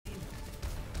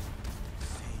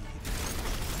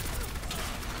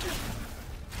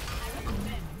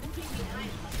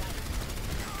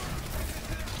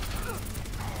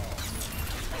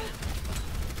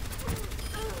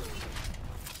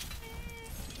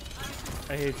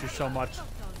I hate you so much.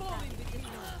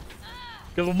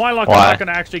 Because with my luck, Why? I'm not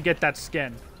gonna actually get that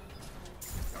skin.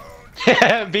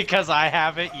 Because I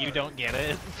have it, you don't get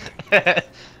it.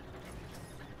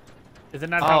 Isn't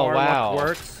that how our wow. luck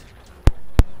works?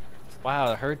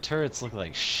 Wow, her turrets look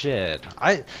like shit.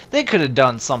 They could have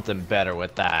done something better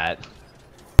with that.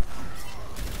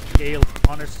 Scale,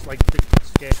 honest, like the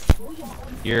scale.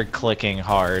 You're clicking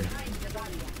hard.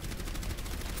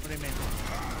 What do you mean?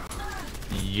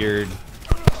 You're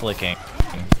clicking.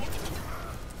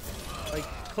 Like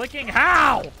clicking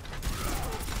how?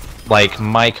 Like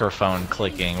microphone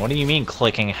clicking. What do you mean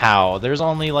clicking how? There's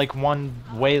only like one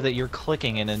way that you're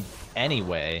clicking in any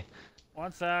way.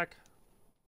 One sec.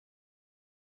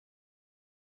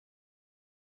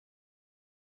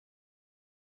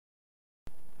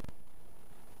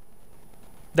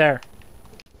 There.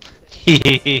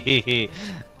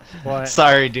 What?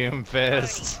 Sorry,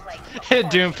 Doomfist.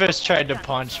 Doomfist tried to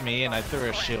punch me and I threw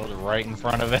a shield right in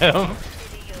front of him.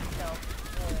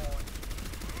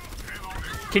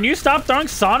 Can you stop throwing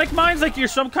sonic mines like you're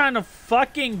some kind of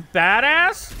fucking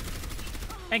badass?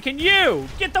 And can you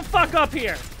get the fuck up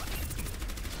here?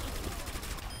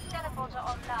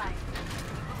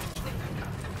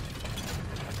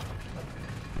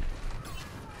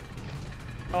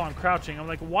 Oh, I'm crouching. I'm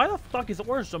like, why the fuck is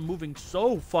Orisa moving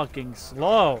so fucking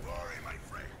slow?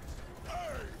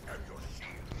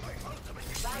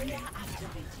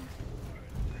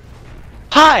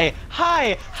 Hi!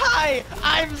 Hi! Hi!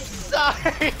 I'm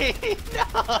sorry!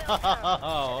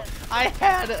 No! I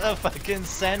had a fucking a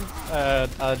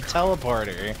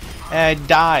teleporter, and I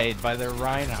died by the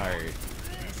Reinhardt.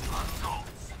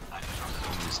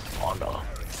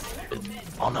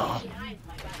 Honor.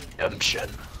 Redemption.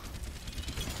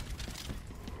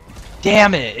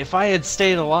 Damn it! If I had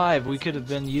stayed alive, we could have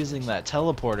been using that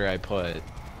teleporter I put.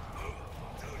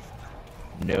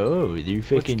 No, you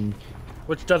fucking...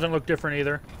 Which doesn't look different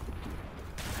either.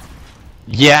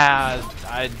 Yeah,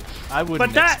 I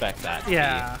wouldn't expect that.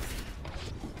 Yeah.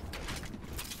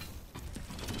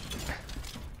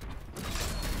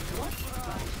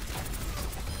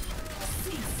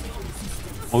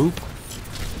 Whoop.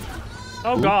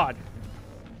 Oh Oop. God.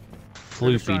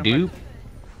 Floopy doop.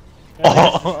 Yeah,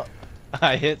 Oh,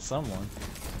 I hit someone.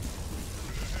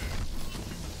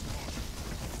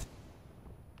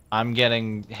 I'm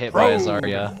getting hit by a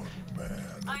Zarya.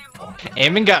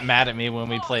 Eamon got mad at me when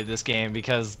we played this game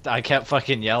because I kept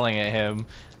fucking yelling at him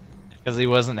because he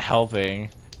wasn't helping,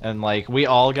 and like we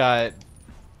all got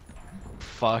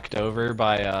fucked over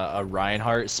by a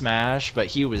Reinhardt smash, but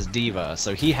he was D.Va,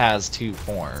 so he has two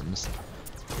forms,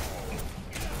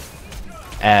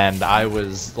 and I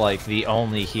was like the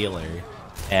only healer,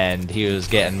 and he was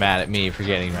getting mad at me for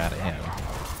getting mad at him.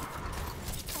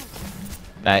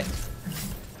 That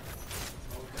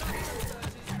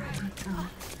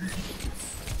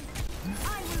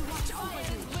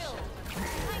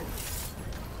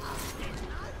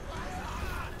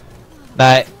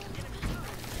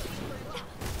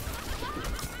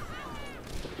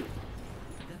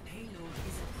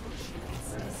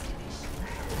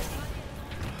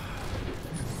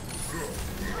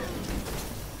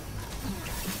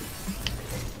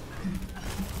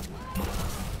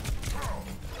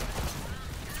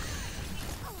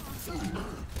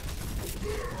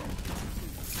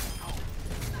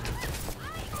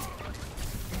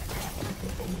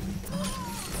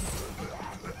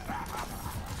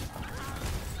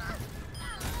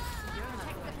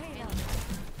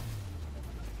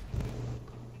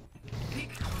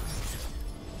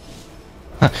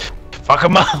fuck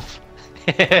him up.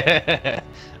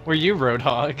 Were you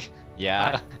Roadhog?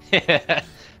 Yeah.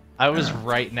 I was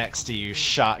right next to you,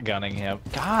 shotgunning him.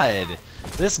 God,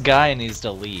 this guy needs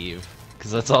to leave,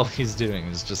 because that's all he's doing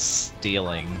is just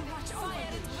stealing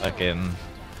fucking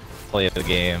play the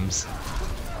games.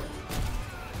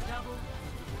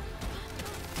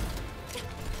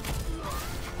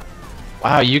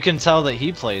 Wow, you can tell that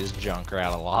he plays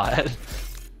Junkrat a lot.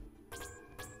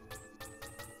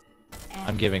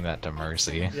 I'm giving that to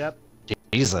Mercy. Yep.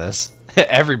 Jesus.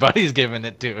 Everybody's giving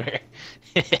it to her.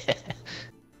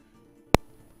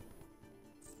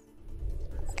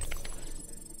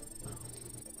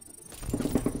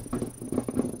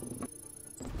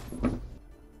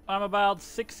 I'm about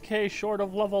 6k short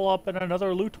of level up in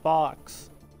another loot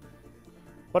box.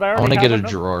 But I I already want to get a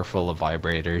enough. drawer full of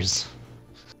vibrators.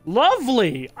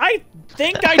 Lovely! I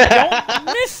think I don't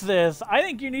miss this. I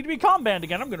think you need to be com banned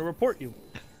again. I'm going to report you.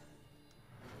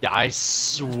 Yeah, I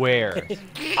swear,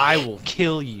 I will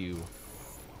kill you.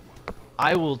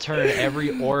 I will turn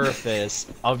every orifice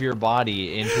of your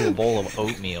body into a bowl of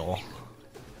oatmeal.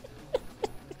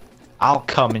 I'll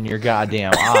come in your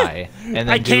goddamn eye, and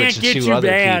then do it to two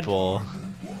other people.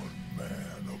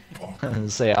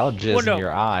 And say I'll jizz in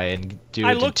your eye and do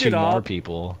it to two more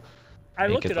people. I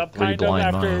looked it up kind of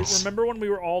after. Remember when we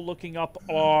were all looking up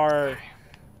our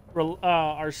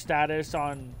status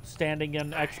on standing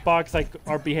in Xbox, like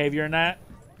our behavior in that,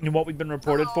 and what we've been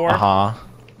reported for? I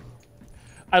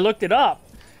looked it up.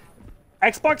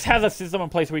 Xbox has a system in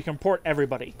place where you can report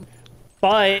everybody,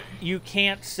 but you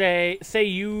can't say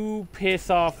you piss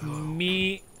off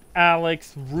me,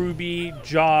 Alex, Ruby,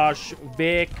 Josh,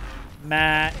 Vic,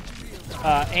 Matt,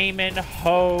 Eamon,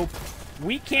 Hope.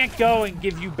 We can't go and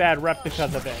give you bad rep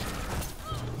because of it.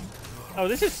 Oh,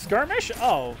 this is skirmish?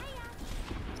 Oh.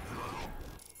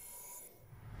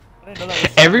 I didn't know that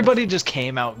was Everybody just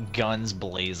came out guns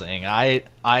blazing. I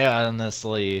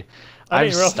honestly,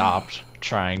 I've stopped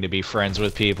trying to be friends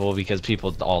with people because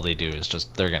people, all they do is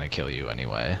just, they're gonna kill you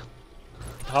anyway.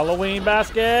 Halloween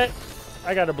basket.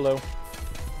 I got a blue.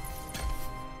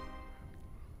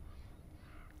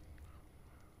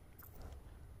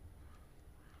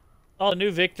 Oh, the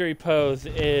new victory pose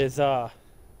is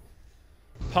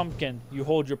pumpkin. You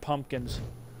hold your pumpkins.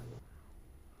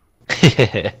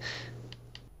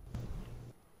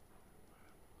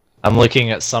 I'm looking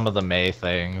at some of the May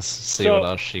things, see what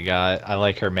else she got. I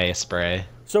like her May spray.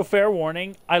 So fair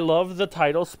warning, I love the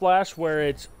title splash where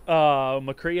it's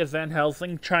McCree as Van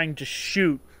Helsing trying to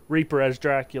shoot Reaper as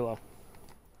Dracula.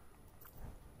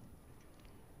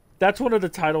 That's one of the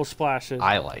title splashes.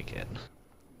 I like it.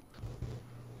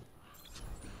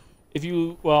 If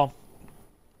you, well,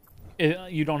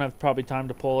 you don't have probably time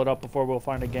to pull it up before we'll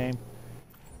find a game.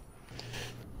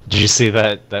 Did you see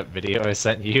that video I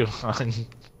sent you on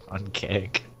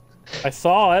Kick? I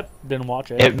saw it, didn't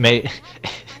watch it.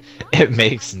 It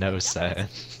makes no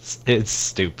sense. It's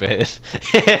stupid.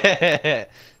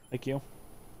 Thank you.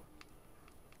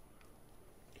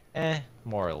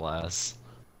 More or less.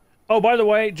 Oh, by the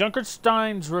way,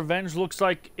 Junkerstein's Revenge looks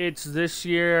like it's this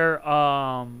year.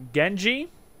 Genji,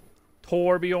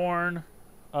 Torbjorn,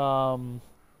 and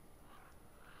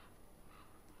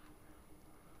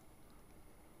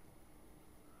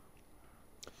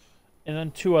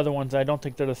then two other ones. I don't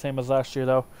think they're the same as last year,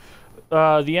 though.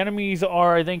 The enemies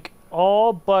are, I think,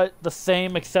 all but the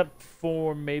same except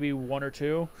for maybe one or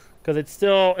two. Because it's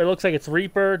still, it looks like it's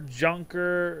Reaper,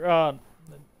 Junker,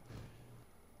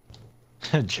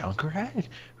 Junkrat?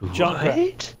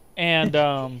 Junkrat.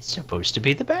 And, He's supposed to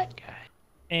be the bad guy.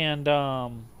 And,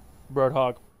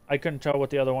 Roadhog. I couldn't tell what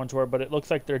the other ones were, but it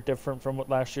looks like they're different from what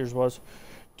last year's was.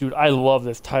 Dude, I love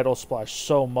this title splash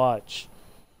so much.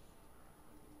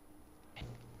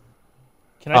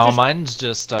 Mine's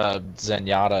just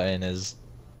Zenyatta in his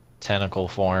tentacle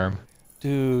form.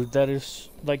 Dude, that is,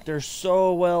 like, they're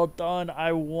so well done.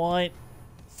 I want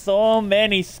so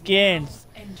many skins.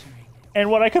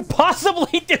 And what I could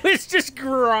possibly do is just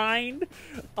grind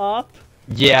up.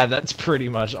 Yeah, that's pretty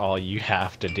much all you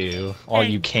have to do. All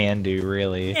you can do,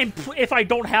 really. And if I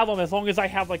don't have them, as long as I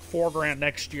have, like, $4 grand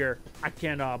next year, I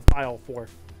can buy all 4.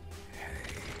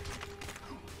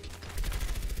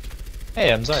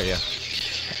 Hey, I'm Zarya.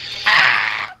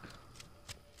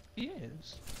 He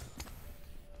is.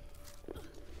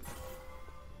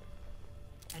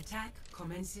 Attack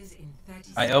commences in 30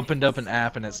 seconds. I opened up an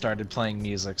app and it started playing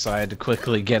music, so I had to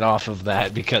quickly get off of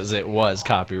that because it was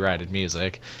copyrighted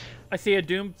music. I see a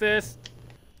Doomfist.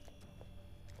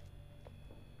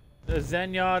 The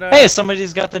Zenyatta. Hey,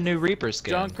 somebody's got the new Reaper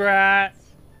skin. Junkrat.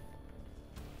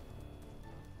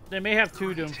 They may have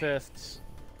 2 Doomfists.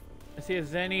 I see a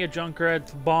Zenny, a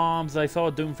Junkrat, bombs. I saw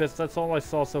a Doomfist. That's all I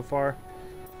saw so far.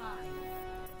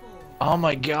 Oh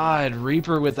my god,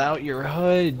 Reaper without your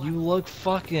hood. You look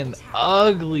fucking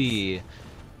ugly.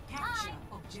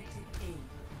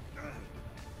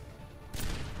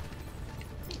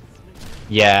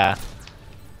 Yeah.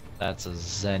 That's a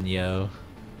Zenyo.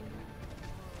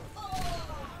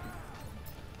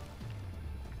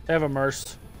 They have a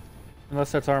Merce.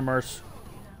 Unless that's our Merce.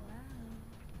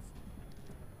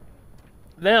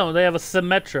 No, they have a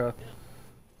Symmetra.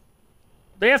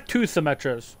 They have 2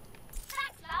 Symmetras.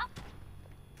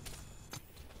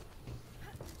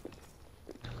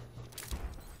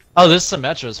 Oh, this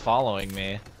Symmetra is following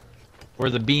me. We're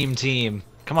the Beam team.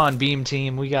 Come on, Beam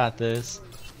team, we got this.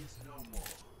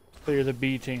 So you're the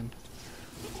B team.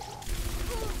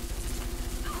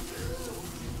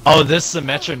 Oh, this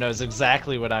Symmetra knows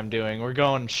exactly what I'm doing. We're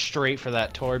going straight for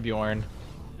that Torbjorn.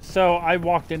 So I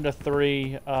walked into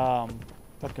 3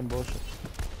 fucking bullshit.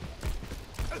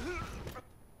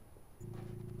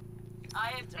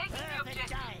 I am taking the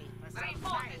objective.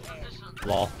 Reinforcing position.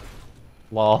 Lol.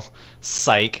 Lol.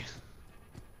 Psych.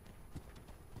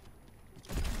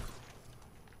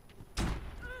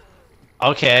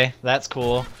 Okay, that's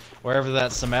cool. Wherever that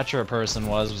Symmetra person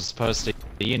was supposed to,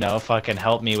 you know, fucking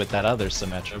help me with that other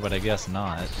Symmetra, but I guess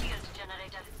not.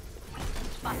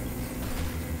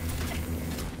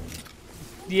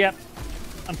 Yep.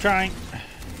 I'm trying.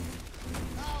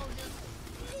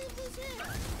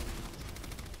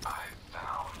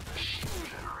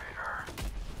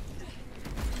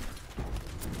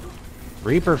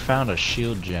 Reaper found a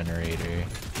shield generator.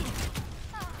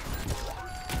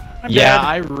 I'm Yeah, dead.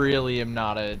 I really am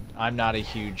not I'm not a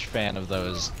huge fan of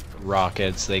those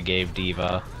rockets they gave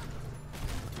D.Va.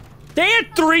 They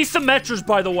had 3 Symmetras,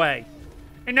 by the way.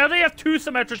 And now they have 2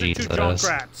 Symmetras and 2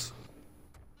 Junkrats.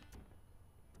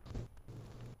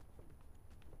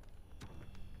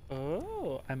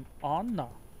 Oh, I'm on now.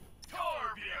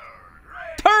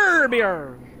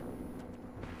 Turbier!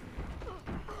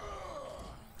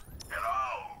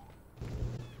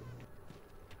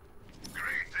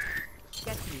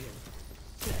 Get real.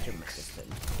 System assistant.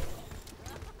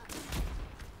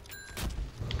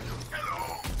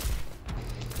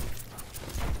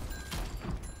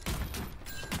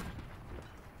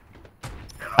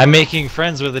 I'm making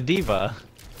friends with a D.Va.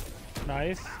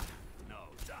 Nice.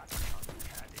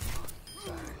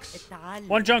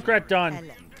 1 Junkrat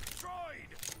done.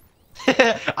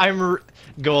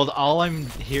 Gold, all I'm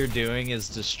here doing is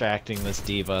distracting this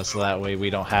D.Va so that way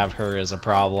we don't have her as a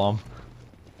problem.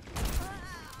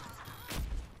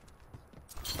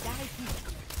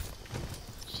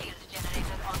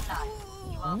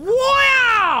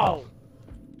 Wow!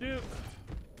 Dude.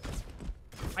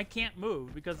 I can't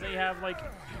move because they have, like,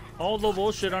 all the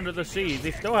bullshit under the sea.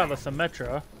 They still have a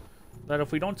Symmetra that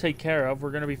if we don't take care of,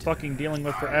 we're gonna be fucking dealing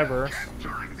with forever.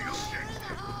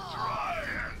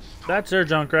 That's their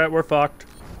Junkrat. We're fucked.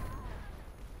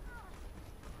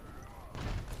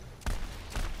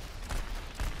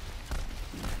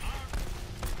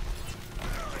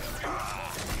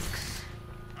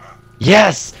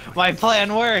 Yes! My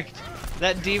plan worked!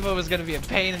 That D.Va was gonna be a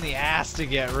pain in the ass to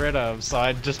get rid of, so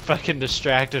I just fucking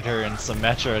distracted her and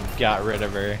Symmetra got rid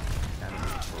of her.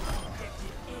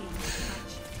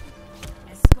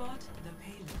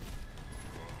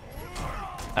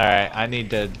 Alright, I need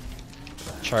to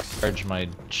charge my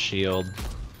shield.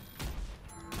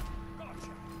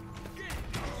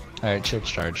 Alright,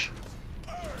 shield's charge.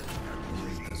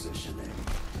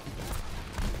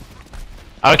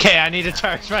 Okay, I need to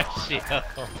charge my shield.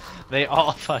 They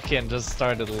all fucking just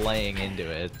started laying into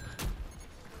it.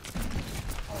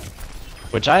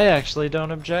 Which I actually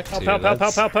don't object to.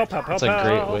 That's a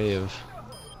great wave.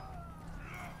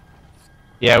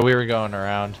 Yeah, we were going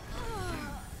around.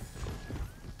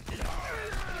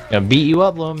 Gonna beat you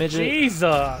up, little midget.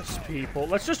 Jesus, people.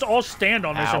 Let's just all stand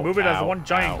on this and move it as one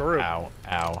giant group. Ow,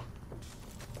 ow.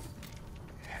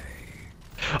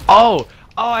 Oh!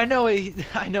 Oh, I know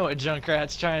what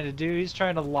Junkrat's trying to do. He's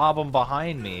trying to lob them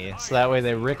behind me, so that way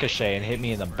they ricochet and hit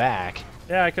me in the back.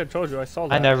 Yeah, I could have told you. I saw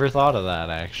that. I never thought of that,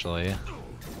 actually.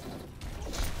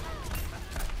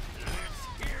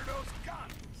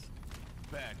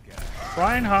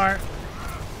 Reinhardt.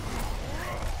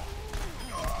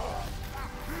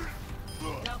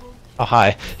 Oh,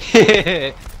 hi.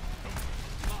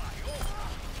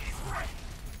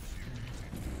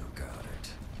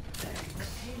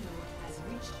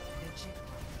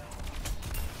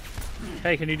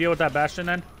 Hey, can you deal with that Bastion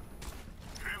then?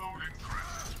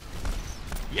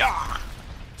 Yeah.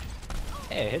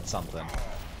 Hey, hit something.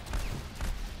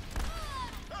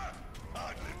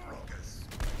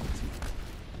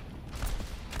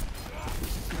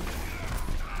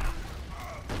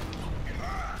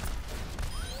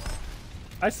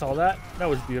 I saw that. That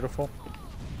was beautiful.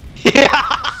 Yeah.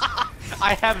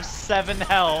 I have 7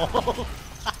 health.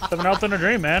 7 health in a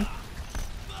dream, man.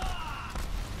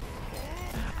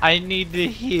 I need to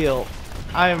heal.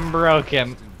 I'm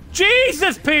broken.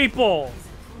 Jesus, people!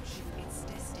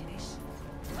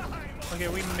 Okay,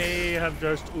 we may have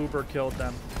just uber killed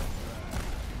them.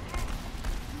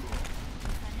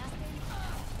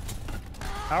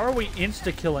 How are we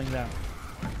insta-killing them?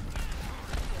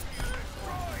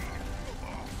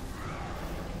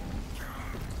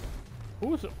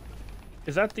 Who is it?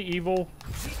 Is that the evil?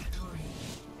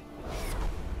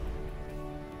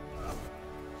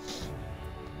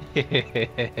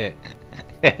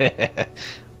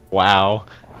 Wow.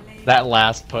 That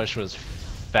last push was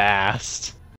fast.